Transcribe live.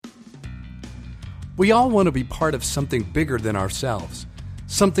We all want to be part of something bigger than ourselves,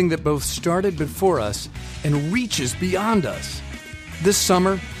 something that both started before us and reaches beyond us. This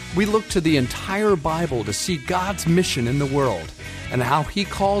summer, we look to the entire Bible to see God's mission in the world and how He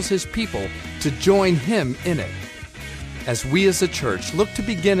calls His people to join Him in it. As we as a church look to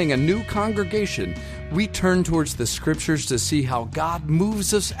beginning a new congregation, we turn towards the Scriptures to see how God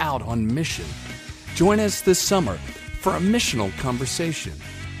moves us out on mission. Join us this summer for a missional conversation.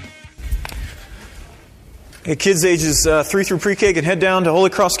 Hey, kids ages 3 through pre-K can head down to Holy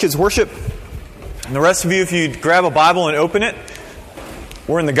Cross Kids Worship. And the rest of you, if you grab a Bible and open it,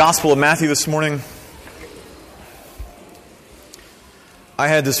 we're in the Gospel of Matthew this morning. I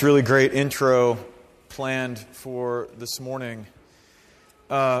had this really great intro planned for this morning,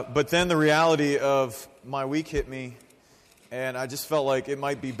 but then the reality of my week hit me, and I just felt like it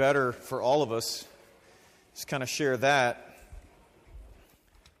might be better for all of us just kind of share that.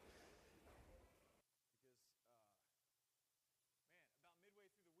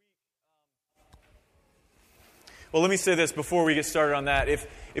 Well, let me say this before we get started on that.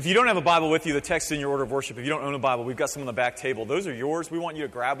 If you don't have a Bible with you, the text in your order of worship, if you don't own a Bible, we've got some on the back table. Those are yours. We want you to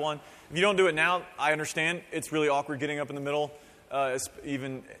grab one. If you don't do it now, I understand. It's really awkward getting up in the middle,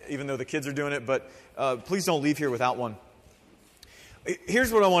 even though the kids are doing it. But please don't leave here without one.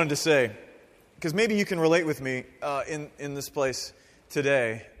 Here's what I wanted to say, because maybe you can relate with me in this place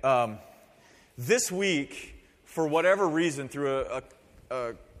today. This week, for whatever reason, through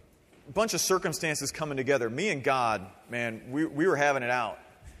a bunch of circumstances coming together, me and God, man, we were having it out.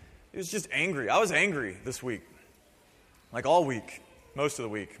 It was just angry. I was angry this week. Like all week. Most of the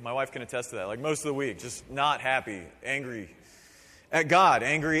week. My wife can attest to that. Like most of the week. Just not happy. Angry at God.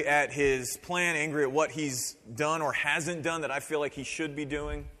 Angry at His plan. Angry at what He's done or hasn't done that I feel like He should be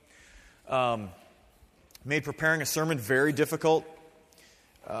doing. Made preparing a sermon very difficult.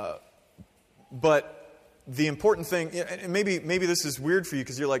 But the important thing, and maybe this is weird for you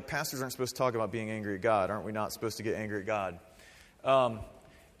because you're like, pastors aren't supposed to talk about being angry at God. Aren't we not supposed to get angry at God?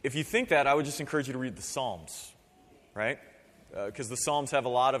 If you think that, I would just encourage you to read the Psalms, right? Because the Psalms have a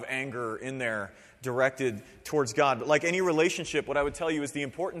lot of anger in there directed towards God. But like any relationship, what I would tell you is the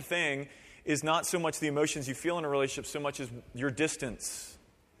important thing is not so much the emotions you feel in a relationship, so much as your distance.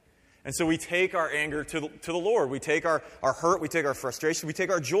 And so we take our anger to the Lord. We take our hurt, we take our frustration, we take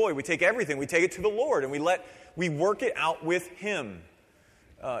our joy, we take everything. We take it to the Lord, and we work it out with Him.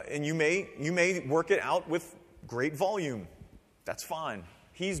 And you may work it out with great volume. That's fine.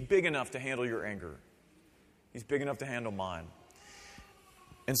 He's big enough to handle your anger. He's big enough to handle mine.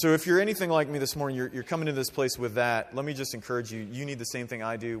 And so if you're anything like me this morning, you're coming to this place with that, let me just encourage you. You need the same thing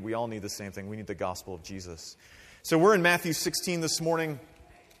I do. We all need the same thing. We need the gospel of Jesus. So we're in Matthew 16 this morning.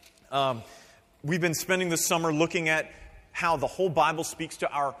 We've been spending this summer looking at how the whole Bible speaks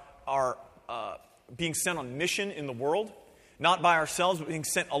to our being sent on mission in the world. Not by ourselves, but being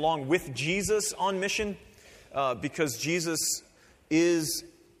sent along with Jesus on mission. Because Jesus is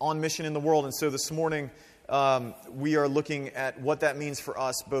on mission in the world. And so this morning, we are looking at what that means for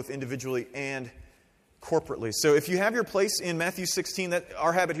us, both individually and corporately. So if you have your place in Matthew 16,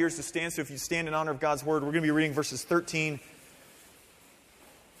 our habit here is to stand. So if you stand in honor of God's Word, we're going to be reading verses 13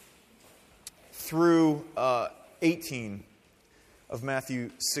 through 18 of Matthew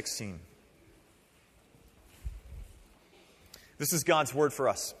 16. This is God's word for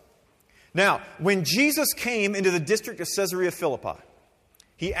us. Now, when Jesus came into the district of Caesarea Philippi,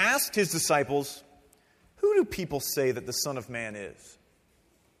 He asked His disciples, "Who do people say that the Son of Man is?"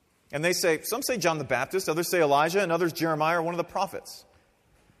 And they say, some say John the Baptist, others say Elijah, and others Jeremiah or one of the prophets.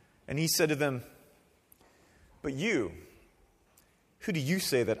 And He said to them, "But you, who do you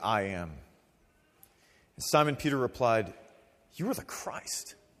say that I am?" Simon Peter replied, "You are the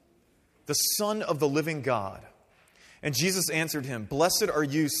Christ, the Son of the living God." And Jesus answered him, "Blessed are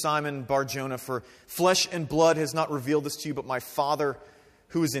you, Simon Bar-Jonah, for flesh and blood has not revealed this to you, but my Father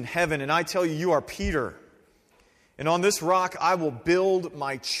who is in heaven. And I tell you, you are Peter. And on this rock I will build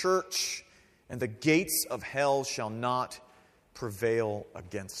my church, and the gates of hell shall not prevail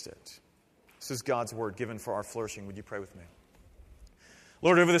against it." This is God's word given for our flourishing. Would you pray with me?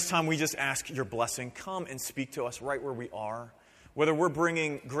 Lord, over this time, we just ask your blessing. Come and speak to us right where we are. Whether we're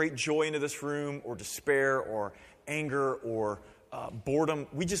bringing great joy into this room or despair or anger or boredom,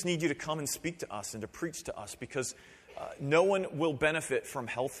 we just need you to come and speak to us and to preach to us because no one will benefit from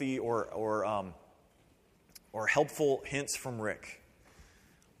healthy or helpful hints from Rick.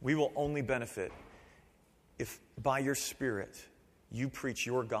 We will only benefit if by your Spirit you preach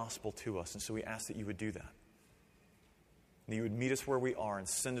your gospel to us. And so we ask that you would do that. That you would meet us where we are and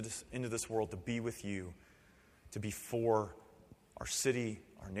send us into this world to be with you, to be for our city,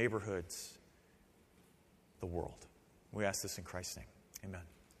 our neighborhoods, the world. We ask this in Christ's name. Amen.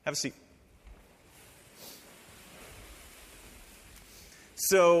 Have a seat.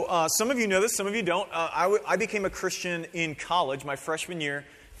 So some of you know this, some of you don't. I became a Christian in college, my freshman year,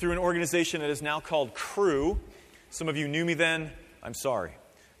 through an organization that is now called Cru. Some of you knew me then. I'm sorry.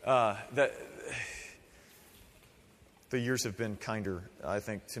 The years have been kinder, I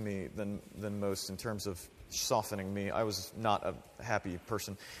think, to me than most in terms of softening me. I was not a happy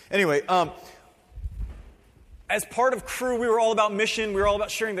person. Anyway, as part of Cru, we were all about mission. We were all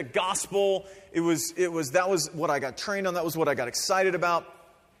about sharing the gospel. That was what I got trained on. That was what I got excited about.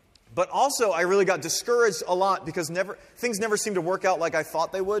 But also, I really got discouraged a lot because things never seemed to work out like I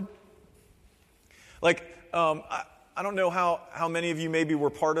thought they would. Like, I don't know how many of you maybe were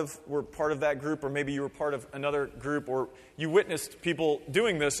part of that group, or maybe you were part of another group, or you witnessed people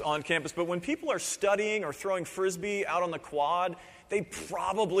doing this on campus. But when people are studying or throwing frisbee out on the quad, they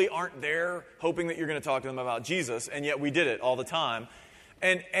probably aren't there hoping that you're going to talk to them about Jesus, and yet we did it all the time.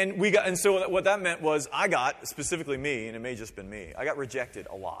 And so what that meant was specifically me, and it may have just been me, I got rejected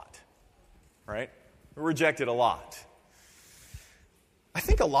a lot. Right? Rejected a lot. I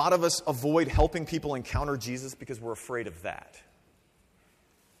think a lot of us avoid helping people encounter Jesus because we're afraid of that.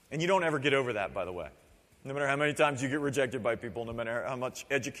 And you don't ever get over that, by the way. No matter how many times you get rejected by people, no matter how much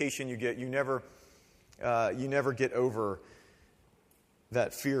education you get, you never get over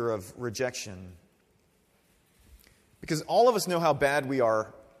that fear of rejection. Because all of us know how bad we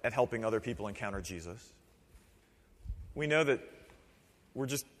are at helping other people encounter Jesus. We know that we're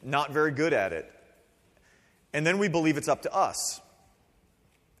just not very good at it. And then we believe it's up to us.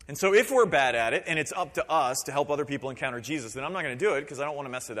 And so if we're bad at it and it's up to us to help other people encounter Jesus, then I'm not going to do it because I don't want to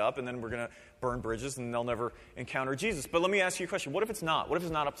mess it up, and then we're going to burn bridges and they'll never encounter Jesus. But let me ask you a question. What if it's not? What if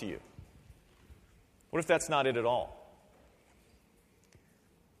it's not up to you? What if that's not it at all?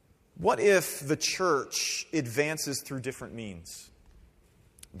 What if the church advances through different means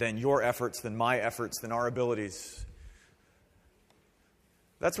than your efforts, than my efforts, than our abilities?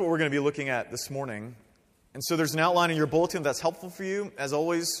 That's what we're going to be looking at this morning. And so there's an outline in your bulletin that's helpful for you, as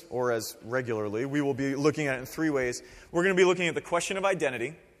always, or as regularly. We will be looking at it in three ways. We're going to be looking at the question of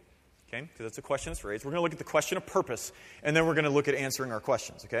identity, okay, because that's a question that's raised. We're going to look at the question of purpose, and then we're going to look at answering our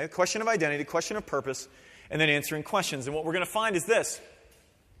questions, okay? Question of identity, question of purpose, and then answering questions. And what we're going to find is this.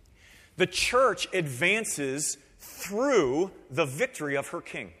 The church advances through the victory of her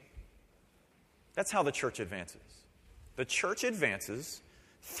king. That's how the church advances. The church advances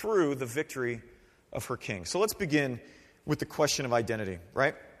through the victory of her king. So let's begin with the question of identity,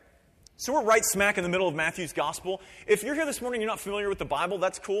 right? So we're right smack in the middle of Matthew's gospel. If you're here this morning and you're not familiar with the Bible,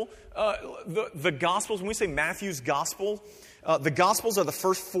 that's cool. The Gospels, when we say Matthew's gospel, the Gospels are the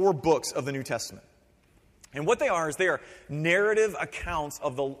first 4 books of the New Testament. And what they are is they are narrative accounts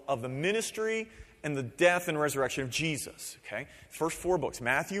of the ministry and the death and resurrection of Jesus. Okay, first 4 books: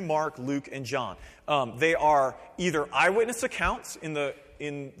 Matthew, Mark, Luke, and John. They are either eyewitness accounts in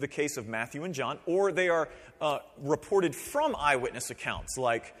the case of Matthew and John, or they are reported from eyewitness accounts,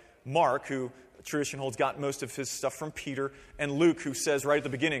 like Mark, who tradition holds got most of his stuff from Peter, and Luke, who says right at the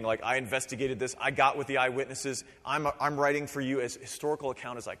beginning, like, I investigated this, I got with the eyewitnesses, I'm writing for you as historical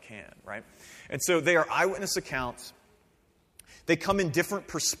account as I can, right? And so they are eyewitness accounts. They come in different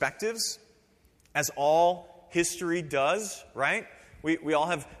perspectives, as all history does, right? We all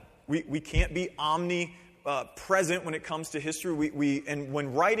have, we can't be omnipresent when it comes to history. And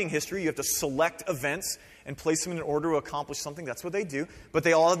when writing history, you have to select events and place them in order to accomplish something. That's what they do. But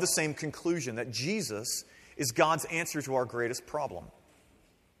they all have the same conclusion, that Jesus is God's answer to our greatest problem.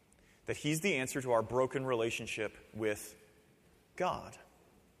 That He's the answer to our broken relationship with God.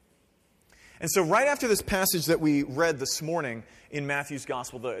 And so right after this passage that we read this morning in Matthew's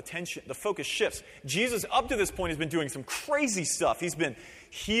gospel, the focus shifts. Jesus, up to this point, has been doing some crazy stuff. He's been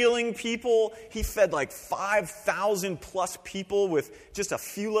healing people. He fed like 5,000 plus people with just a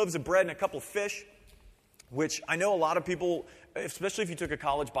few loaves of bread and a couple of fish, which I know a lot of people, especially if you took a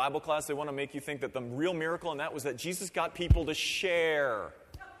college Bible class, they want to make you think that the real miracle in that was that Jesus got people to share.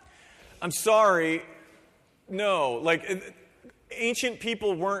 I'm sorry. No, like ancient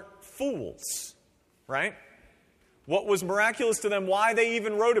people weren't fools, right? What was miraculous to them, why they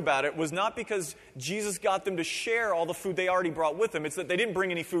even wrote about it, was not because Jesus got them to share all the food they already brought with them. It's that they didn't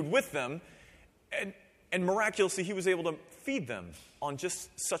bring any food with them, and miraculously He was able to feed them on just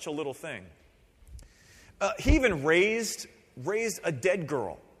such a little thing. He even raised a dead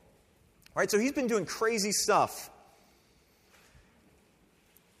girl, right? So He's been doing crazy stuff.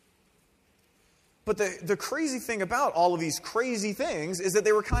 But the crazy thing about all of these crazy things is that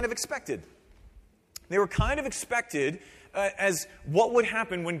they were kind of expected. They were kind of expected as what would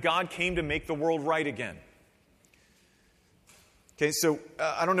happen when God came to make the world right again. Okay, so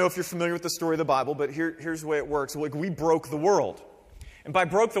I don't know if you're familiar with the story of the Bible, but here's the way it works. Like, we broke the world. And by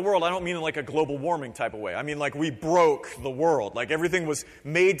broke the world, I don't mean in like a global warming type of way. I mean like we broke the world. Like everything was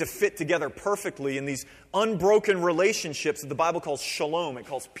made to fit together perfectly in these unbroken relationships that the Bible calls shalom. It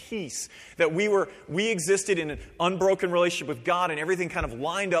calls peace. That we existed in an unbroken relationship with God, and everything kind of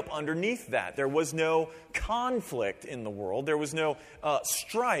lined up underneath that. There was no conflict in the world. There was no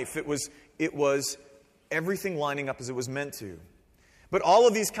strife. It was everything lining up as it was meant to. But all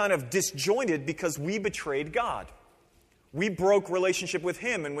of these kind of disjointed because we betrayed God. We broke relationship with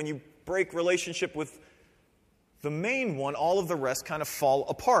Him, and when you break relationship with the main one, all of the rest kind of fall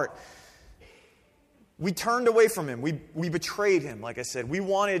apart. We turned away from Him. We betrayed Him, like I said. We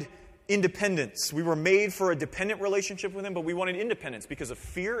wanted independence. We were made for a dependent relationship with Him, but we wanted independence because of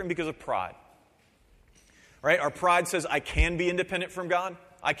fear and because of pride. Right? Our pride says, I can be independent from God.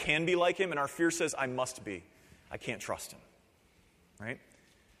 I can be like Him. And our fear says, I must be. I can't trust Him. Right?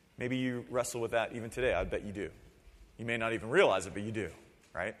 Maybe you wrestle with that even today. I bet you do. You may not even realize it, but you do,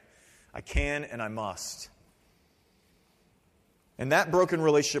 right? I can and I must. And that broken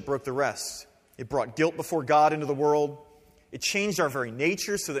relationship broke the rest. It brought guilt before God into the world. It changed our very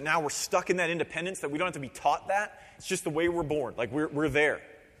nature so that now we're stuck in that independence, that we don't have to be taught that. It's just the way we're born. Like we're there.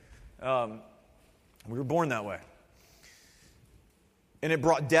 We were born that way. And it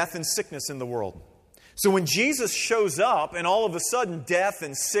brought death and sickness in the world. So when Jesus shows up and all of a sudden death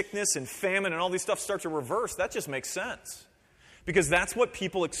and sickness and famine and all these stuff start to reverse, that just makes sense. Because that's what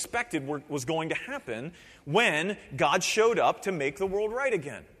people expected was going to happen when God showed up to make the world right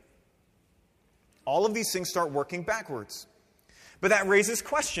again. All of these things start working backwards. But that raises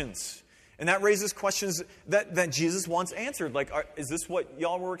questions. And that raises questions that Jesus wants answered. Like, is this what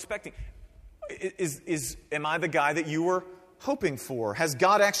y'all were expecting? Am I the guy that you were hoping for? Has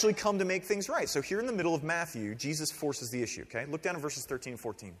God actually come to make things right? So here in the middle of Matthew, Jesus forces the issue, okay? Look down at verses 13 and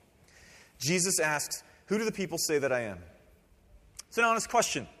 14. Jesus asks, who do the people say that I am? It's an honest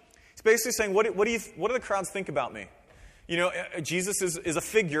question. He's basically saying, what do the crowds think about me? You know, Jesus is a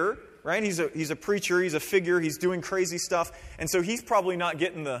figure, right? He's a preacher, he's a figure, he's doing crazy stuff, and so he's probably not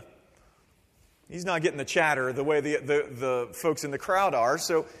getting the chatter the way the folks in the crowd are.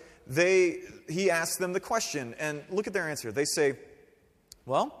 So he asks them the question, and look at their answer. They say,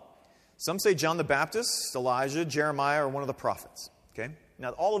 well, some say John the Baptist, Elijah, Jeremiah, or one of the prophets. Okay?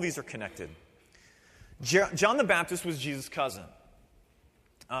 Now, all of these are connected. John the Baptist was Jesus' cousin.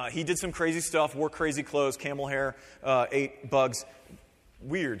 He did some crazy stuff, wore crazy clothes, camel hair, ate bugs.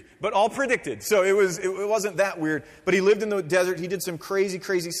 Weird, but all predicted. So it wasn't that weird. But he lived in the desert. He did some crazy,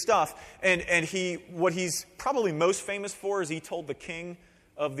 crazy stuff. And what he's probably most famous for is he told the king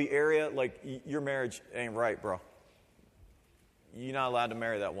of the area, like, your marriage ain't right, bro. You're not allowed to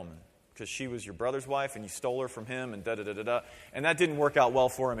marry that woman because she was your brother's wife and you stole her from him and da-da-da-da-da. And that didn't work out well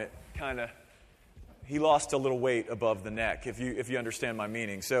for him. He lost a little weight above the neck, if you understand my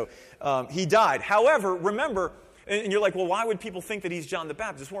meaning. So he died. However, remember, and you're like, well, why would people think that he's John the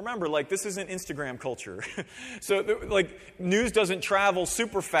Baptist? Well, remember, like, this isn't Instagram culture. So, like, news doesn't travel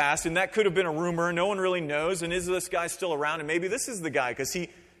super fast, and that could have been a rumor. No one really knows, and is this guy still around? And maybe this is the guy, because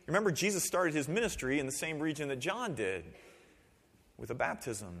remember, Jesus started his ministry in the same region that John did, with a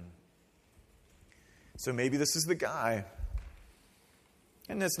baptism. So maybe this is the guy.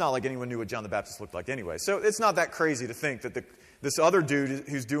 And it's not like anyone knew what John the Baptist looked like anyway. So it's not that crazy to think that this other dude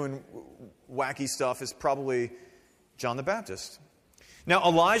who's doing wacky stuff is probably John the Baptist. Now,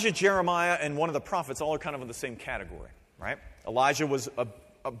 Elijah, Jeremiah, and one of the prophets all are kind of in the same category, right? Elijah was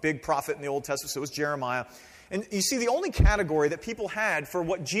a big prophet in the Old Testament, so was Jeremiah. And you see, the only category that people had for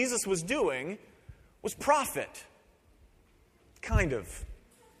what Jesus was doing was prophet. Kind of.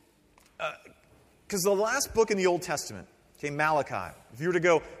 Because the last book in the Old Testament, okay, Malachi. If you were to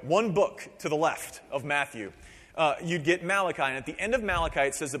go one book to the left of Matthew, you'd get Malachi. And at the end of Malachi,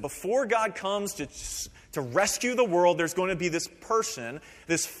 it says that before God comes to rescue the world, there's going to be this person,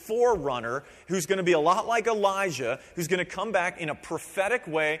 this forerunner, who's going to be a lot like Elijah, who's going to come back in a prophetic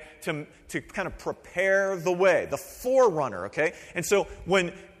way to kind of prepare the way, the forerunner, okay? And so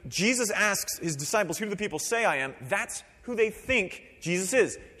when Jesus asks his disciples, who do the people say I am? That's who they think Jesus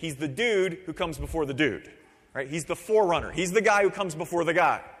is. He's the dude who comes before the dude. Right? He's the forerunner. He's the guy who comes before the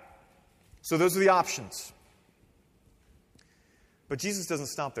guy. So those are the options. But Jesus doesn't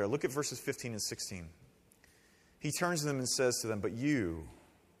stop there. Look at verses 15 and 16. He turns to them and says to them, but you,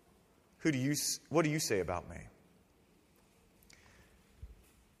 what do you say about me?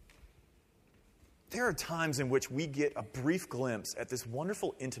 There are times in which we get a brief glimpse at this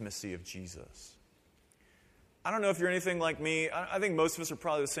wonderful intimacy of Jesus. I don't know if you're anything like me. I think most of us are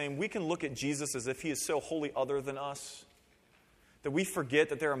probably the same. We can look at Jesus as if he is so wholly other than us. That we forget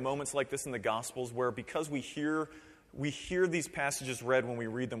that there are moments like this in the Gospels where because we hear these passages read when we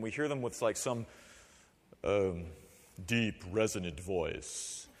read them, we hear them with like some deep, resonant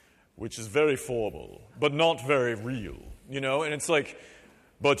voice, which is very formal, but not very real, And it's like,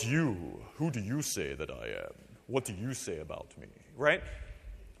 but you, who do you say that I am? What do you say about me, right?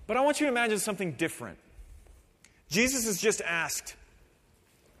 But I want you to imagine something different. Jesus has just asked,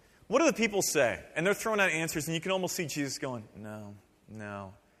 what do the people say? And they're throwing out answers, and you can almost see Jesus going, no.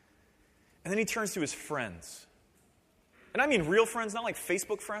 And then he turns to his friends. And I mean real friends, not like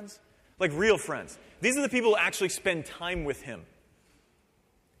Facebook friends, like real friends. These are the people who actually spend time with him.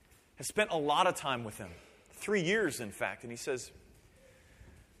 Have spent a lot of time with him. 3 years, in fact. And he says,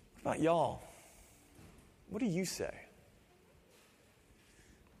 what about y'all? What do you say?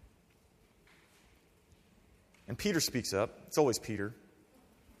 And Peter speaks up. It's always Peter.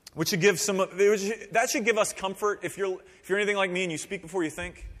 That should give us comfort if you're anything like me and you speak before you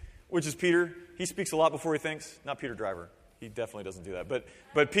think, which is Peter. He speaks a lot before he thinks. Not Peter Driver. He definitely doesn't do that.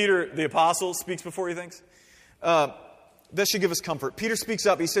 But Peter, the apostle, speaks before he thinks. That should give us comfort. Peter speaks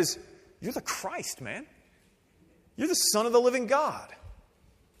up. He says, you're the Christ, man. You're the Son of the living God.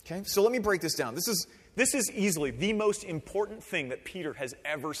 Okay, so let me break this down. This is easily the most important thing that Peter has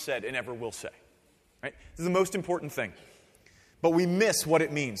ever said and ever will say. Right? This is the most important thing. But we miss what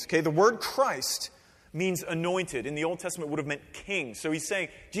it means. Okay, the word Christ means anointed. In the Old Testament, it would have meant king. So he's saying,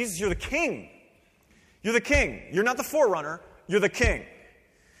 Jesus, you're the king. You're the king. You're not the forerunner. You're the king.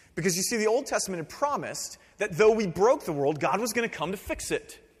 Because you see, the Old Testament had promised that though we broke the world, God was going to come to fix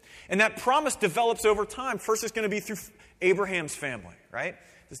it. And that promise develops over time. First, it's going to be through Abraham's family, right?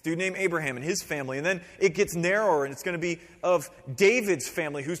 This dude named Abraham and his family. And then it gets narrower, and it's going to be of David's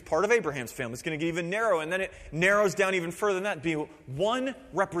family, who's part of Abraham's family. It's going to get even narrower, and then it narrows down even further than that, being one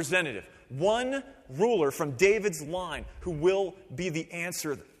representative, one ruler from David's line who will be the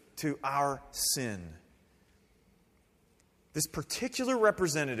answer to our sin. This particular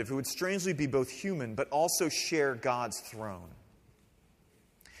representative who would strangely be both human but also share God's throne.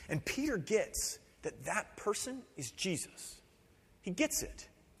 And Peter gets that person is Jesus. He gets it.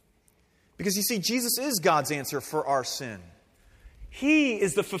 Because you see, Jesus is God's answer for our sin. He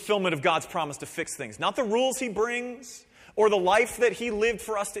is the fulfillment of God's promise to fix things. Not the rules he brings or the life that he lived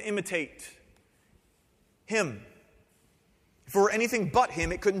for us to imitate. Him. If it were anything but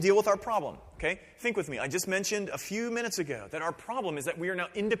him, it couldn't deal with our problem. Okay? Think with me. I just mentioned a few minutes ago that our problem is that we are now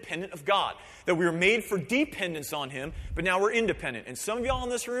independent of God. That we were made for dependence on him, but now we're independent. And some of y'all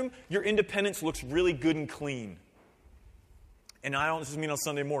in this room, your independence looks really good and clean. And I don't just mean on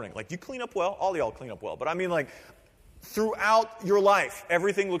Sunday morning. Like, you clean up well. All y'all clean up well. But I mean, like, throughout your life,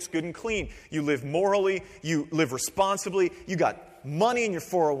 everything looks good and clean. You live morally. You live responsibly. You got money in your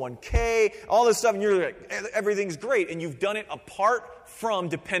 401k, all this stuff, and you're like, everything's great. And you've done it apart from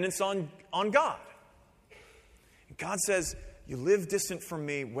dependence on God. And God says, you live distant from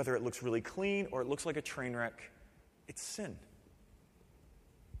me, whether it looks really clean or it looks like a train wreck. It's sin.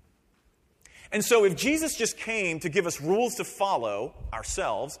 And so if Jesus just came to give us rules to follow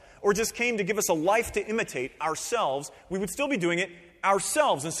ourselves, or just came to give us a life to imitate ourselves, we would still be doing it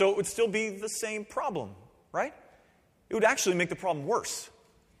ourselves. And so it would still be the same problem, right? It would actually make the problem worse.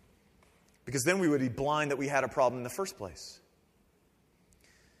 Because then we would be blind that we had a problem in the first place.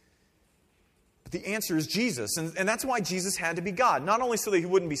 But the answer is Jesus. And that's why Jesus had to be God. Not only so that he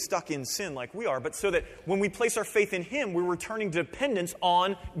wouldn't be stuck in sin like we are, but so that when we place our faith in him, we're returning dependence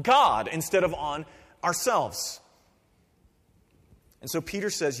on God instead of on ourselves. And so Peter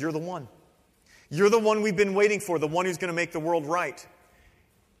says, you're the one. You're the one we've been waiting for, the one who's going to make the world right.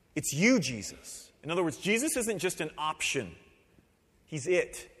 It's you, Jesus. In other words, Jesus isn't just an option. He's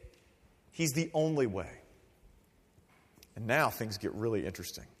it. He's the only way. And now things get really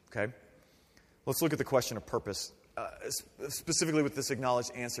interesting, okay? Let's look at the question of purpose, specifically with this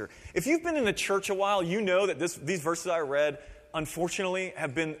acknowledged answer. If you've been in the church a while, you know that these verses I read, unfortunately,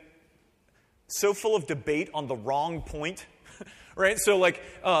 have been so full of debate on the wrong point, right? So, like,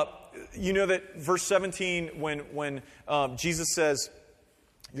 you know that verse 17, when Jesus says,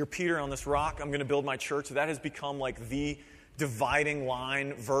 you're Peter, on this rock, I'm going to build my church, that has become like the dividing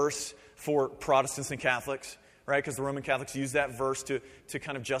line verse for Protestants and Catholics. Right? Because the Roman Catholics use that verse to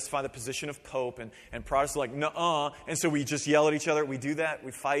kind of justify the position of Pope. And Protestants are like, nuh-uh. And so we just yell at each other. We do that.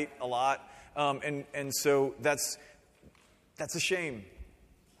 We fight a lot. And so that's a shame.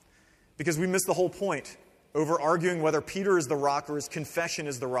 Because we miss the whole point over arguing whether Peter is the rock or his confession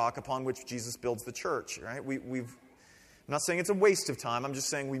is the rock upon which Jesus builds the church. Right? I'm not saying it's a waste of time. I'm just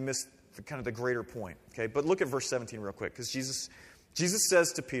saying we missed the greater point. Okay? But look at verse 17 real quick. Because Jesus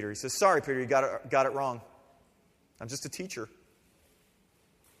says to Peter, he says, sorry, Peter, you got it wrong. I'm just a teacher.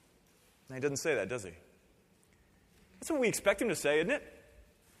 He doesn't say that, does he? That's what we expect him to say, isn't it?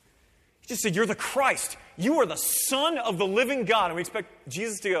 He just said, you're the Christ. You are the Son of the living God. And we expect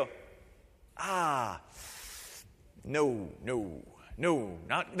Jesus to go, no,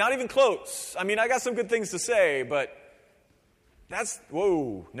 not even close. I mean, I got some good things to say, but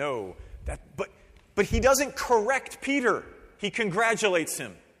no. But he doesn't correct Peter. He congratulates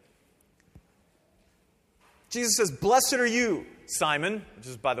him. Jesus says, blessed are you, Simon, which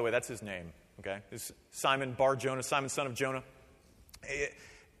is, by the way, that's his name, okay? It's Simon Bar Jonah, Simon son of Jonah.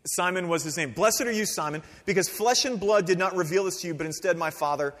 Simon was his name. Blessed are you, Simon, because flesh and blood did not reveal this to you, but instead my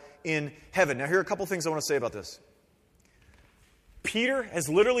Father in heaven. Now, here are a couple things I want to say about this. Peter has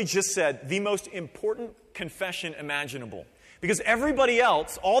literally just said the most important confession imaginable. Because everybody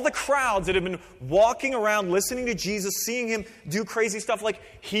else, all the crowds that have been walking around listening to Jesus, seeing him do crazy stuff like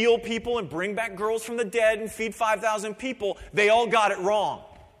heal people and bring back girls from the dead and feed 5,000 people, they all got it wrong.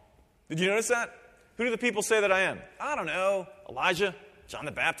 Did you notice that? Who do the people say that I am? I don't know. Elijah? John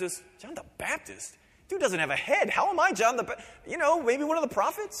the Baptist? John the Baptist? Dude doesn't have a head. How am I John the Baptist? Maybe one of the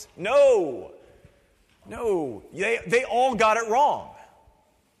prophets? No. They all got it wrong.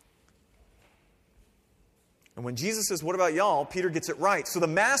 And when Jesus says, what about y'all? Peter gets it right. So the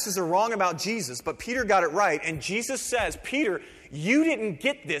masses are wrong about Jesus, but Peter got it right. And Jesus says, Peter, you didn't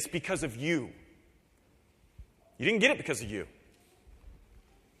get this because of you. You didn't get it because of you.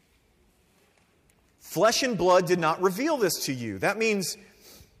 Flesh and blood did not reveal this to you. That means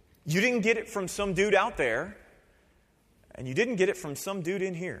you didn't get it from some dude out there, and you didn't get it from some dude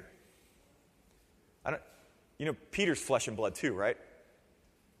in here. Peter's flesh and blood too, right?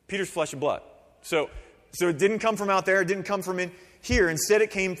 Peter's flesh and blood. So it didn't come from out there. It didn't come from in here. Instead, it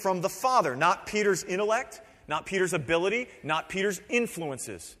came from the Father. Not Peter's intellect, not Peter's ability, not Peter's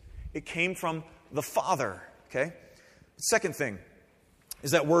influences. It came from the Father, okay? Second thing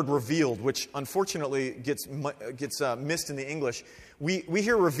is that word revealed, which unfortunately gets missed in the English. We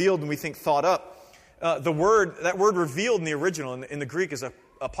hear revealed and we think thought up. That word revealed in the original, in the Greek, is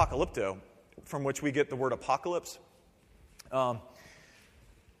apocalypto, from which we get the word apocalypse.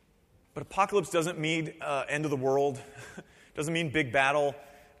 But apocalypse doesn't mean end of the world. Doesn't mean big battle.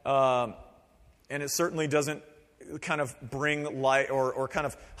 And it certainly doesn't kind of bring light or kind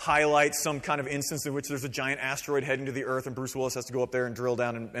of highlight some kind of instance in which there's a giant asteroid heading to the Earth and Bruce Willis has to go up there and drill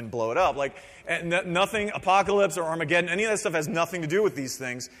down and blow it up. Nothing, apocalypse or Armageddon, any of that stuff has nothing to do with these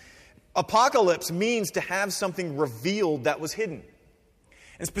things. Apocalypse means to have something revealed that was hidden.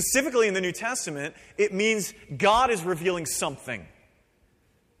 And specifically in the New Testament, it means God is revealing something.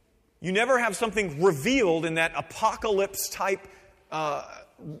 You never have something revealed in that apocalypse-type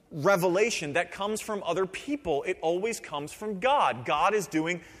revelation that comes from other people. It always comes from God. God is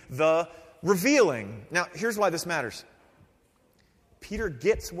doing the revealing. Now, here's why this matters. Peter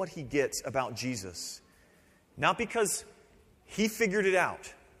gets what he gets about Jesus, not because he figured it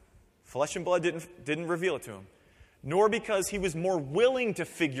out. Flesh and blood didn't reveal it to him. Nor because he was more willing to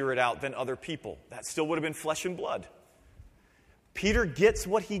figure it out than other people. That still would have been flesh and blood. Peter gets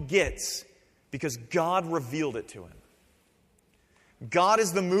what he gets because God revealed it to him. God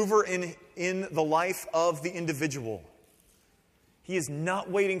is the mover in the life of the individual. He is not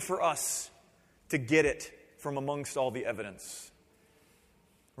waiting for us to get it from amongst all the evidence.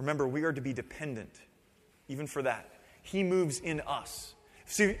 Remember, we are to be dependent, even for that. He moves in us.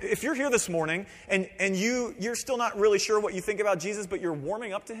 See, if you're here this morning and you're still not really sure what you think about Jesus, but you're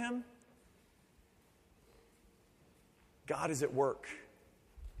warming up to him, God is at work.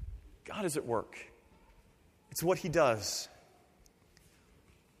 God is at work. It's what he does.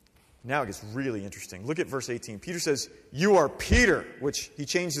 Now it gets really interesting. Look at verse 18. Peter says, you are Peter, which he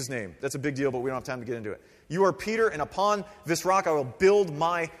changed his name. That's a big deal, but we don't have time to get into it. You are Peter, and upon this rock I will build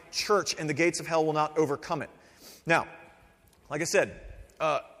my church, and the gates of hell will not overcome it. Now, like I said,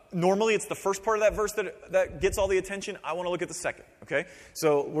 normally it's the first part of that verse that gets all the attention. I want to look at the second, okay?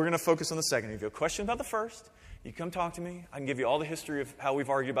 So we're going to focus on the second. If you have a question about the first, you come talk to me. I can give you all the history of how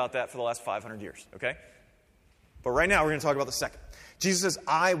we've argued about that for the last 500 years, okay? But right now we're going to talk about the second. Jesus says,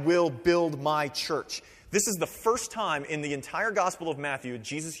 I will build my church. This is the first time in the entire Gospel of Matthew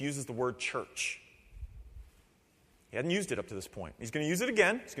Jesus uses the word church. He hadn't used it up to this point. He's going to use it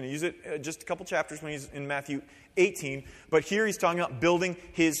again. He's going to use it just a couple chapters when he's in Matthew 18. But here he's talking about building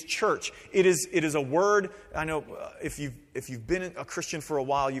his church. It is a word, I know if you've been a Christian for a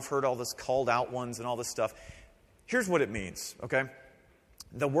while, you've heard all this called out ones and all this stuff. Here's what it means, okay?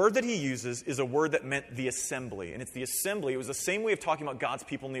 The word that he uses is a word that meant the assembly. And it's the assembly. It was the same way of talking about God's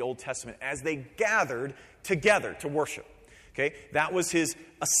people in the Old Testament as they gathered together to worship. Okay? That was his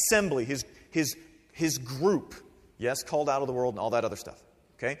assembly, his group. Yes, called out of the world and all that other stuff.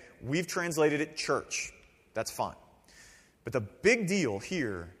 Okay? We've translated it church. That's fine. But the big deal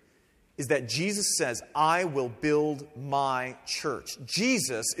here is that Jesus says, I will build my church.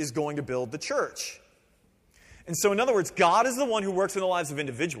 Jesus is going to build the church. And so, in other words, God is the one who works in the lives of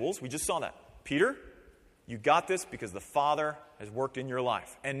individuals. We just saw that. Peter, you got this because the Father has worked in your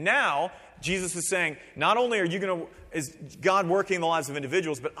life. And now, Jesus is saying, not only is God working in the lives of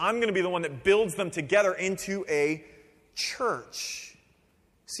individuals, but I'm going to be the one that builds them together into a church.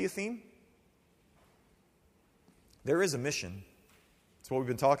 See a theme? There is a mission. It's what we've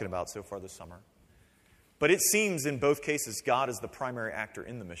been talking about so far this summer. But it seems in both cases God is the primary actor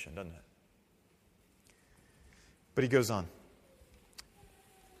in the mission, doesn't it? But he goes on.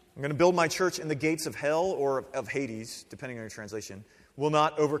 I'm going to build my church, and the gates of hell or of Hades, depending on your translation, will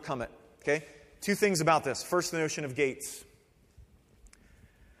not overcome it. Okay? Two things about this. First, the notion of gates.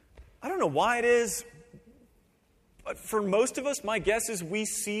 I don't know why it is, but for most of us, my guess is we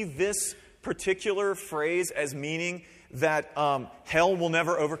see this particular phrase as meaning that hell will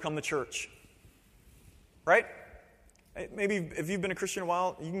never overcome the church. Right? Maybe if you've been a Christian a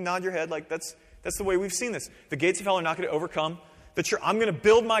while, you can nod your head like that's the way we've seen this. The gates of hell are not going to overcome the church. I'm going to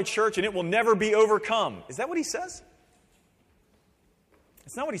build my church and it will never be overcome. Is that what he says?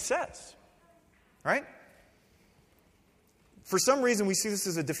 It's not what he says. Right? For some reason, we see this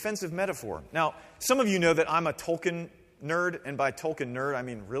as a defensive metaphor. Now, some of you know that I'm a Tolkien nerd, and by Tolkien nerd, I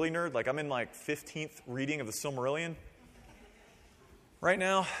mean really nerd. Like I'm in 15th reading of the Silmarillion right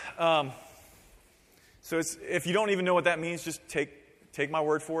now. So if you don't even know what that means, just take my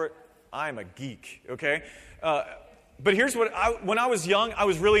word for it. I'm a geek, okay? But here's when I was young, I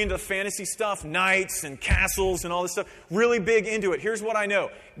was really into fantasy stuff, knights and castles and all this stuff. Really big into it. Here's what I know.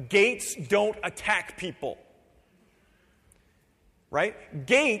 Gates don't attack people. Right?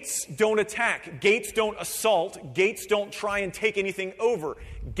 Gates don't attack. Gates don't assault. Gates don't try and take anything over.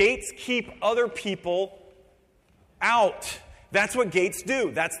 Gates keep other people out. That's what gates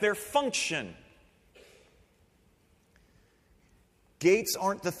do. That's their function. Gates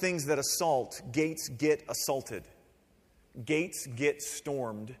aren't the things that assault. Gates get assaulted. Gates get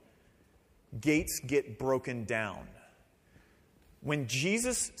stormed. Gates get broken down. When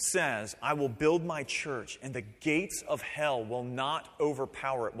Jesus says, I will build my church and the gates of hell will not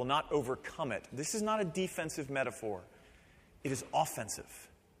overpower it, will not overcome it, this is not a defensive metaphor. It is offensive.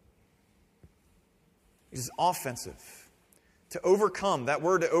 It is offensive. To overcome, that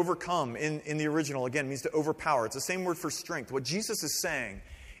word to overcome in the original, again, means to overpower. It's the same word for strength. What Jesus is saying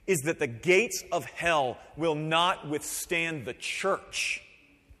is that the gates of hell will not withstand the church,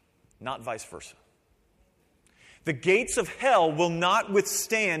 not vice versa. The gates of hell will not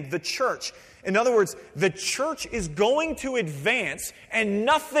withstand the church. In other words, the church is going to advance and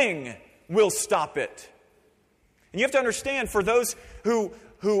nothing will stop it. And you have to understand, for those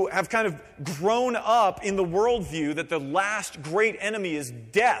who have kind of grown up in the worldview that the last great enemy is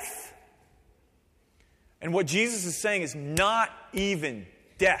death. And what Jesus is saying is not even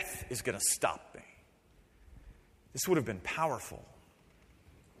death is going to stop me. This would have been powerful.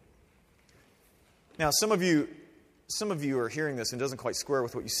 Now, some of you are hearing this and it doesn't quite square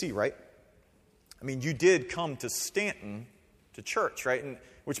with what you see, right? I mean, you did come to Stanton to church, right? And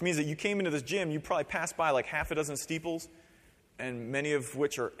which means that you came into this gym, you probably passed by like half a dozen steeples, and many of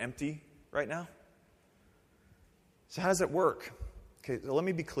which are empty right now. So how does it work? Okay, so let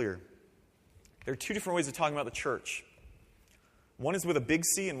me be clear. There are two different ways of talking about the church. One is with a big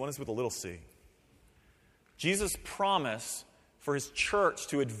C and one is with a little c. Jesus' promise for his church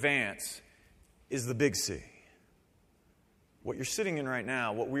to advance is the big C. What you're sitting in right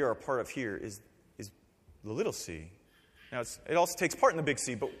now, what we are a part of here, is the little c. Now, it also takes part in the big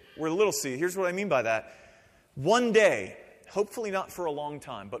C, but we're the little c. Here's what I mean by that. One day, hopefully not for a long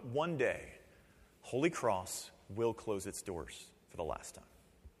time, but one day, Holy Cross will close its doors for the last time.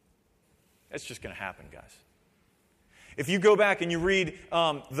 It's just going to happen, guys. If you go back and you read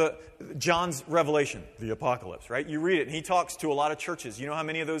John's Revelation, the Apocalypse, right? You read it, and he talks to a lot of churches. You know how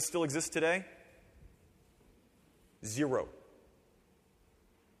many of those still exist today? 0.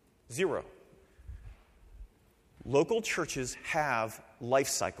 0. Local churches have life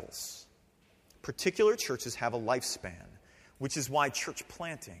cycles. Particular churches have a lifespan, which is why church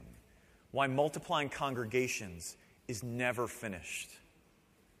planting, why multiplying congregations is never finished.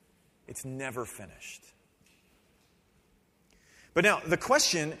 It's never finished. But now, the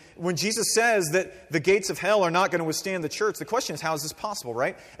question, when Jesus says that the gates of hell are not going to withstand the church, the question is, how is this possible,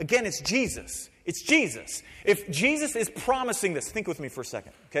 right? Again, it's Jesus. It's Jesus. If Jesus is promising this, think with me for a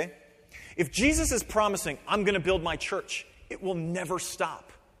second, okay? If Jesus is promising, I'm going to build my church, it will never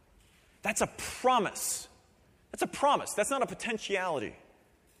stop. That's a promise. That's a promise. That's not a potentiality.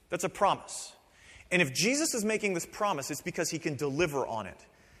 That's a promise. And if Jesus is making this promise, it's because he can deliver on it.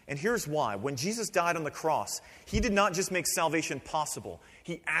 And here's why. When Jesus died on the cross, he did not just make salvation possible.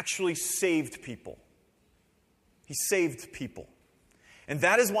 He actually saved people. He saved people. And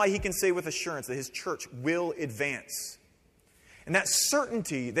that is why he can say with assurance that his church will advance. And that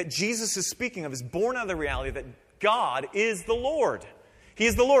certainty that Jesus is speaking of is born out of the reality that God is the Lord. He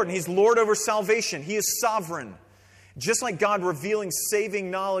is the Lord, and he's Lord over salvation. He is sovereign. Just like God revealing saving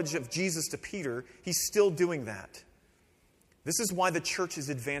knowledge of Jesus to Peter, he's still doing that. This is why the church is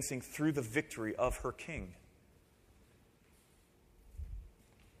advancing through the victory of her King.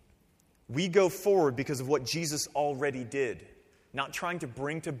 We go forward because of what Jesus already did, not trying to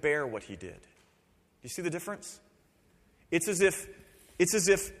bring to bear what he did. Do you see the difference? It's as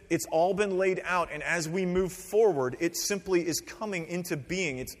if it's all been laid out, and as we move forward, it simply is coming into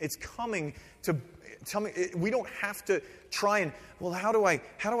being. It's coming to tell me. We don't have to try and, well, how do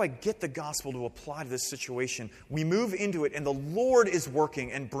I get the gospel to apply to this situation? We move into it, and the Lord is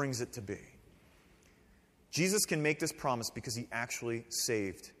working and brings it to be. Jesus can make this promise because he actually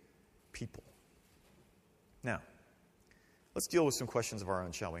saved people. Now, let's deal with some questions of our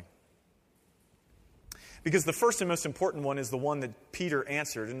own, shall we? Because the first and most important one is the one that Peter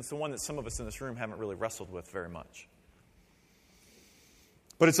answered, and it's the one that some of us in this room haven't really wrestled with very much.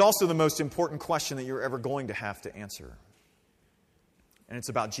 But it's also the most important question that you're ever going to have to answer. And it's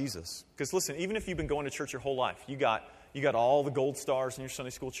about Jesus. Because listen, even if you've been going to church your whole life, you got all the gold stars in your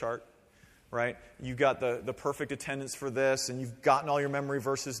Sunday school chart, right? You got the perfect attendance for this, and you've gotten all your memory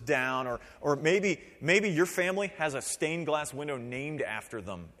verses down, or maybe your family has a stained glass window named after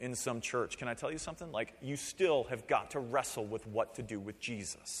them in some church. Can I tell you something? Like, you still have got to wrestle with what to do with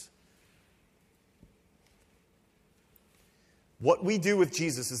Jesus. What we do with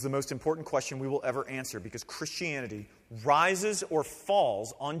Jesus is the most important question we will ever answer, because Christianity rises or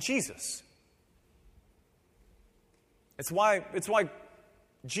falls on Jesus. It's why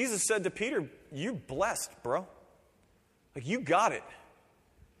Jesus said to Peter, "You're blessed, bro. Like, you got it."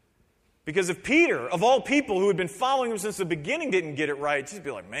 Because if Peter, of all people who had been following him since the beginning, didn't get it right, just be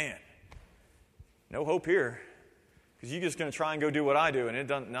like, man, no hope here. Because you're just going to try and go do what I do, and it's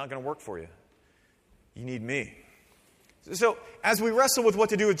not going to work for you. You need me. So, as we wrestle with what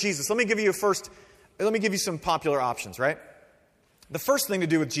to do with Jesus, let me give you some popular options, right? The first thing to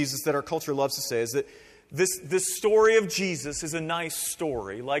do with Jesus that our culture loves to say is that this story of Jesus is a nice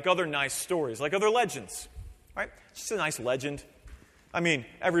story, like other nice stories, like other legends, right? It's just a nice legend. I mean,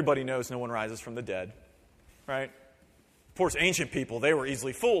 everybody knows no one rises from the dead, right? Of course, ancient people, they were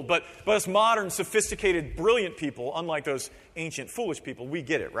easily fooled, but us modern, sophisticated, brilliant people, unlike those ancient, foolish people, we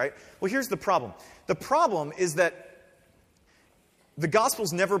get it, right? Well, here's the problem. The problem is that the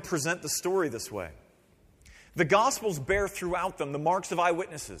Gospels never present the story this way. The Gospels bear throughout them the marks of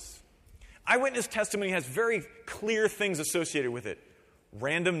eyewitnesses. Eyewitness testimony has very clear things associated with it.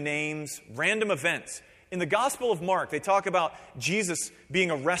 Random names, random events. In the Gospel of Mark, they talk about Jesus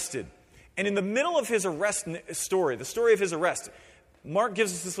being arrested. And in the middle of his arrest story, the story of his arrest, Mark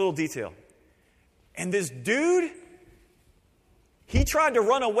gives us this little detail. And this dude, he tried to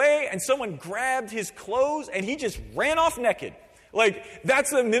run away, and someone grabbed his clothes, and he just ran off naked. Like,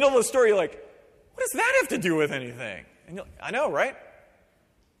 that's the middle of the story. You're like, what does that have to do with anything? And you're like, I know, right?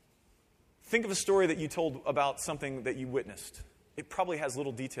 Think of a story that you told about something that you witnessed. It probably has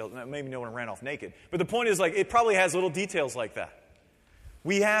little details. Maybe no one ran off naked. But the point is, like, it probably has little details like that.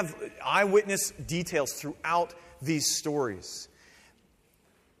 We have eyewitness details throughout these stories.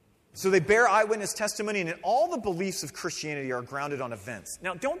 So they bear eyewitness testimony, and all the beliefs of Christianity are grounded on events.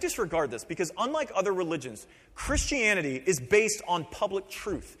 Now, don't disregard this, because unlike other religions, Christianity is based on public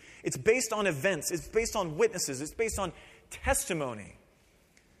truth. It's based on events. It's based on witnesses. It's based on testimony.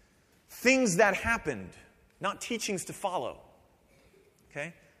 Things that happened, not teachings to follow.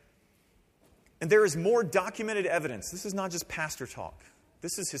 Okay? And there is more documented evidence. This is not just pastor talk.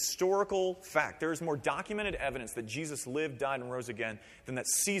 This is historical fact. There is more documented evidence that Jesus lived, died, and rose again than that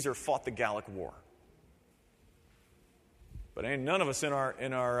Caesar fought the Gallic War. But ain't none of us in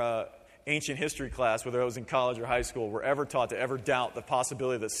our ancient history class, whether it was in college or high school, were ever taught to ever doubt the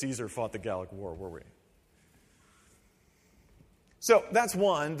possibility that Caesar fought the Gallic War, were we? So that's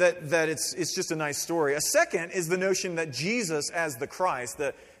one, that it's just a nice story. A second is the notion that Jesus as the Christ,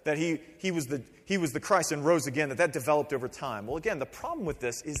 that he was the Christ and rose again, that developed over time. Well, again, the problem with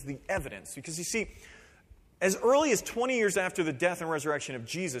this is the evidence. Because you see, as early as 20 years after the death and resurrection of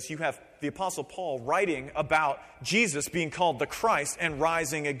Jesus, you have the Apostle Paul writing about Jesus being called the Christ and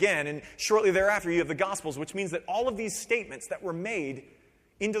rising again. And shortly thereafter, you have the Gospels, which means that all of these statements that were made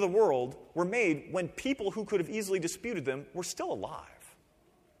into the world were made when people who could have easily disputed them were still alive.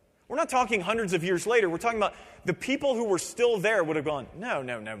 We're not talking hundreds of years later. We're talking about the people who were still there would have gone, no.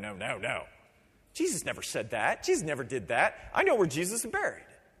 Jesus never said that. Jesus never did that. I know where Jesus is buried.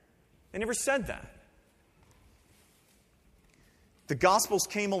 They never said that. The Gospels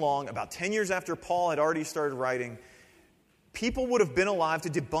came along about 10 years after Paul had already started writing. People would have been alive to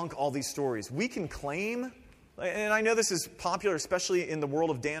debunk all these stories. We can claim, and I know this is popular, especially in the world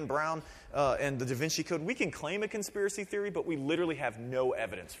of Dan Brown and the Da Vinci Code, we can claim a conspiracy theory, but we literally have no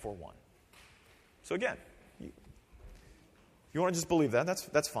evidence for one. So again, you want to just believe that,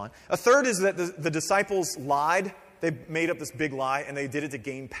 that's fine. A third is that the disciples lied. They made up this big lie, and they did it to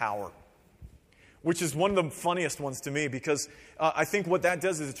gain power, which is one of the funniest ones to me, because I think what that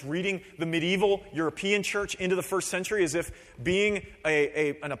does is it's reading the medieval European church into the first century as if being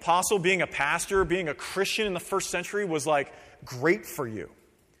an apostle, being a pastor, being a Christian in the first century was like great for you.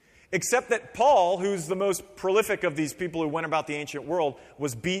 Except that Paul, who's the most prolific of these people who went about the ancient world,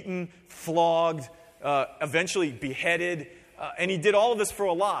 was beaten, flogged, eventually beheaded, and he did all of this for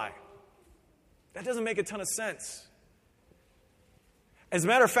a lie. That doesn't make a ton of sense. As a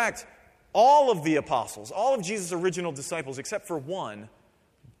matter of fact, all of the apostles, all of Jesus' original disciples, except for one,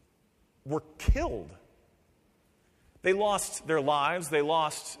 were killed. They lost their lives, they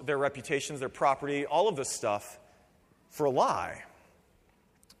lost their reputations, their property, all of this stuff for a lie.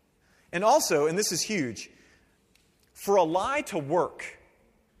 And also, and this is huge, for a lie to work,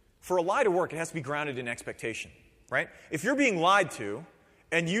 it has to be grounded in expectation, right? If you're being lied to,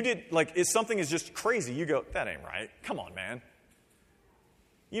 and you did, like, if something is just crazy, you go, that ain't right. Come on, man.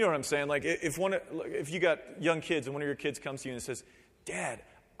 You know what I'm saying? Like, if you got young kids and one of your kids comes to you and says, Dad,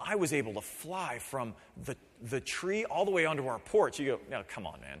 I was able to fly from the tree all the way onto our porch. You go, no, come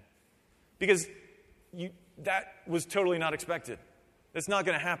on, man. Because that was totally not expected. That's not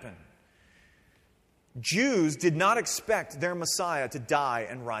going to happen. Jews did not expect their Messiah to die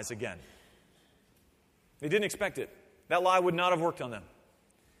and rise again. They didn't expect it. That lie would not have worked on them.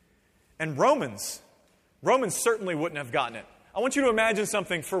 And Romans certainly wouldn't have gotten it. I want you to imagine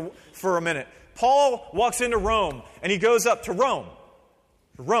something for a minute. Paul walks into Rome, and he goes up to Rome.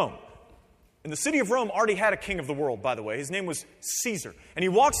 And the city of Rome already had a king of the world, by the way. His name was Caesar. And he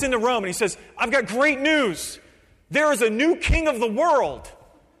walks into Rome, and he says, I've got great news. There is a new king of the world.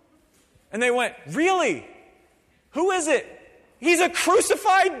 And they went, really? Who is it? He's a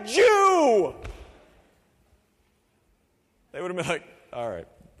crucified Jew. They would have been like, all right,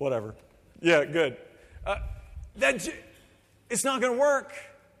 whatever. Yeah, good. It's not going to work.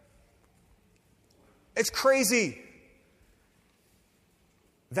 It's crazy.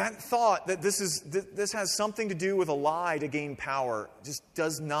 That thought that this has something to do with a lie to gain power just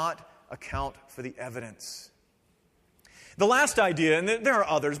does not account for the evidence. The last idea, and there are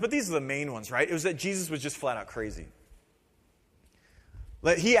others, but these are the main ones, right? It was that Jesus was just flat out crazy.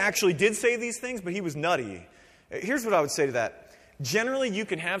 That he actually did say these things, but he was nutty. Here's what I would say to that. Generally, you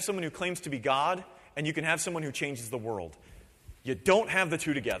can have someone who claims to be God, and you can have someone who changes the world. You don't have the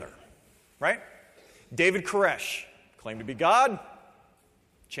two together, right? David Koresh claimed to be God,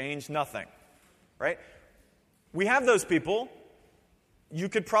 changed nothing, right? We have those people. You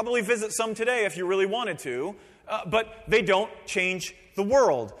could probably visit some today if you really wanted to, but they don't change the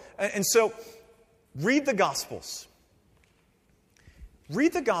world. And so, read the Gospels.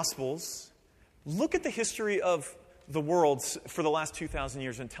 Read the Gospels. Look at the history of the world for the last 2,000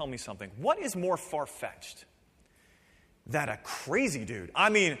 years and tell me something. What is more far-fetched? That a crazy dude, I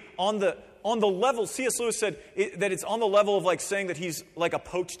mean, on the level, C.S. Lewis said that it's on the level of like saying that he's like a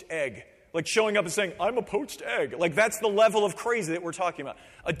poached egg. Like showing up and saying, I'm a poached egg. Like that's the level of crazy that we're talking about.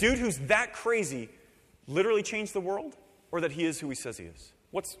 A dude who's that crazy literally changed the world? Or that he is who he says he is?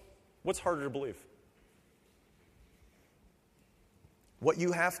 What's harder to believe? What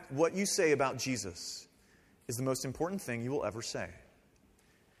you say about Jesus is the most important thing you will ever say.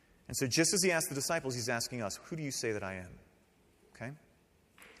 And so just as he asked the disciples, he's asking us, who do you say that I am? Okay?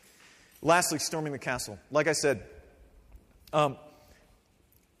 Lastly, storming the castle. Like I said,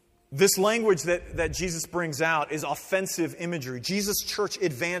 this language that Jesus brings out is offensive imagery. Jesus' church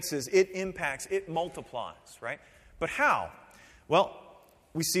advances, it impacts, it multiplies, right? But how? Well,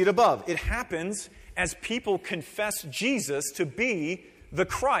 we see it above. It happens as people confess Jesus to be the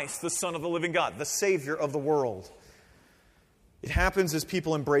Christ, the Son of the living God, the Savior of the world. It happens as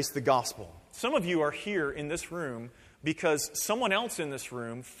people embrace the gospel. Some of you are here in this room because someone else in this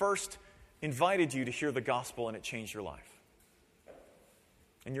room first invited you to hear the gospel and it changed your life.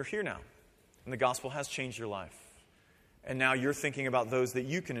 And you're here now, and the gospel has changed your life. And now you're thinking about those that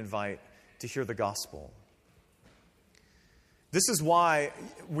you can invite to hear the gospel. This is why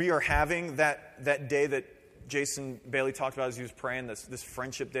we are having that day that Jason Bailey talked about as he was praying, this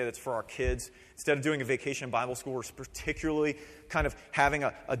friendship day that's for our kids. Instead of doing a vacation Bible school, we're particularly kind of having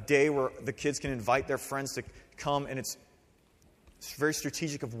a day where the kids can invite their friends to come, and it's very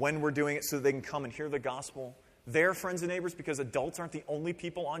strategic of when we're doing it so that they can come and hear the gospel. Their friends and neighbors, because adults aren't the only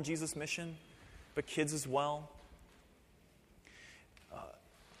people on Jesus' mission, but kids as well.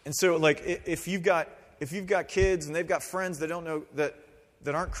 And so, like, if you've got kids and they've got friends that don't know that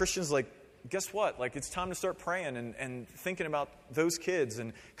aren't Christians, like, guess what? Like, it's time to start praying and thinking about those kids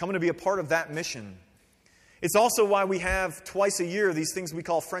and coming to be a part of that mission. It's also why we have twice a year these things we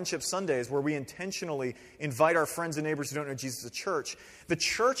call Friendship Sundays, where we intentionally invite our friends and neighbors who don't know Jesus to church. The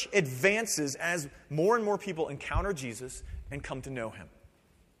church advances as more and more people encounter Jesus and come to know him.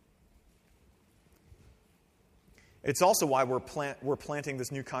 It's also why we're planting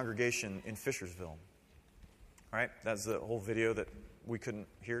this new congregation in Fishersville. Right? That's the whole video that we couldn't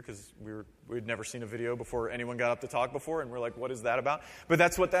hear because we'd never seen a video before anyone got up to talk before, and we're like, what is that about? But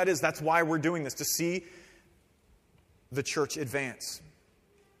that's what that is. That's why we're doing this, to see the church advance.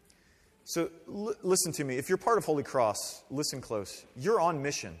 So listen to me. If you're part of Holy Cross, listen close. You're on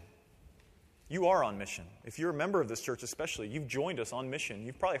mission. You are on mission. If you're a member of this church especially, you've joined us on mission.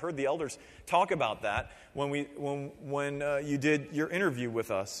 You've probably heard the elders talk about that when you did your interview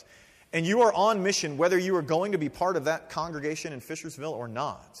with us. And you are on mission whether you are going to be part of that congregation in Fishersville or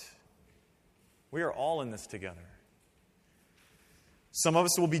not. We are all in this together. Some of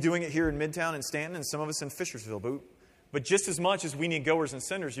us will be doing it here in Midtown and Stanton, and some of us in Fishersville. But just as much as we need goers and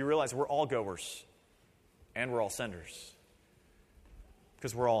senders, you realize we're all goers and we're all senders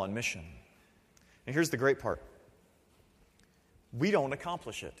because we're all on mission. And here's the great part. We don't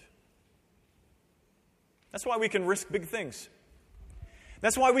accomplish it. That's why we can risk big things.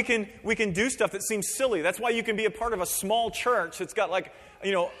 That's why we can do stuff that seems silly. That's why you can be a part of a small church that's got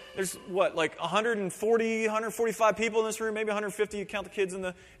there's 140, 145 people in this room, maybe 150, you count the kids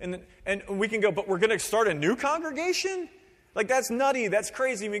and we can go, but we're going to start a new congregation? Like, that's nutty, that's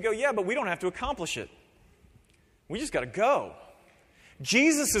crazy. And we go, yeah, but we don't have to accomplish it. We just got to go.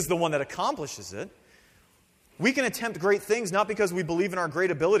 Jesus is the one that accomplishes it. We can attempt great things not because we believe in our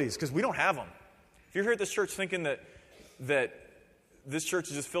great abilities, because we don't have them. If you're here at this church thinking that this church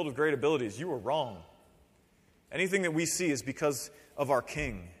is just filled with great abilities, you are wrong. Anything that we see is because of our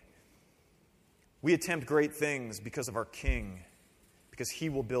King. We attempt great things because of our King, because he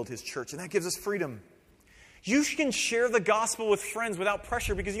will build his church, and that gives us freedom. You can share the gospel with friends without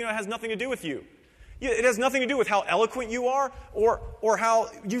pressure because it has nothing to do with you. It has nothing to do with how eloquent you are or how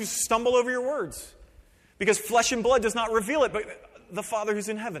you stumble over your words. Because flesh and blood does not reveal it, but the Father who's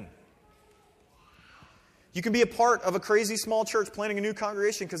in heaven. You can be a part of a crazy small church planting a new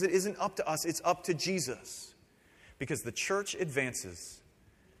congregation because it isn't up to us, it's up to Jesus. Because the church advances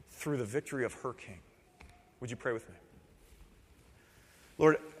through the victory of her King. Would you pray with me?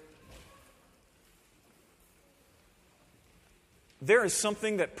 Lord, there is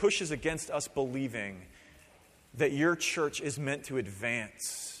something that pushes against us believing that your church is meant to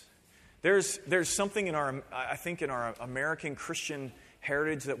advance. There's something in our American Christian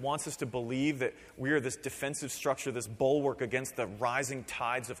heritage that wants us to believe that we are this defensive structure, this bulwark against the rising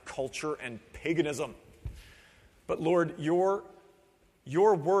tides of culture and paganism. But Lord, your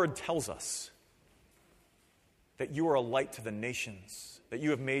word tells us that you are a light to the nations, that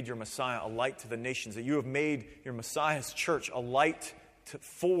you have made your Messiah a light to the nations, that you have made your Messiah's church a light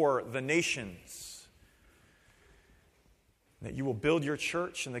for the nations, that you will build your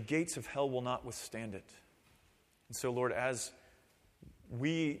church and the gates of hell will not withstand it. And so, Lord, as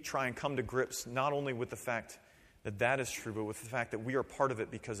we try and come to grips not only with the fact that that is true, but with the fact that we are part of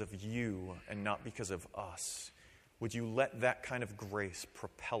it because of you and not because of us, would you let that kind of grace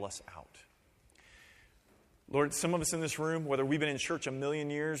propel us out? Lord, some of us in this room, whether we've been in church a million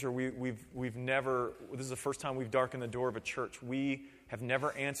years or we've never, this is the first time we've darkened the door of a church, we have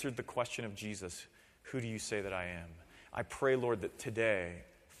never answered the question of Jesus, who do you say that I am? I pray, Lord, that today,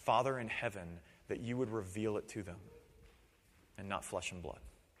 Father in heaven, that you would reveal it to them and not flesh and blood,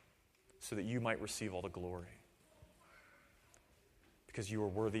 so that you might receive all the glory. Because you are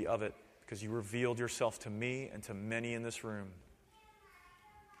worthy of it, because you revealed yourself to me and to many in this room.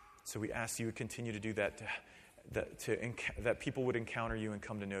 So we ask you to continue to do that, that people would encounter you and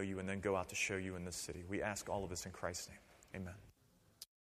come to know you and then go out to show you in this city. We ask all of this in Christ's name. Amen.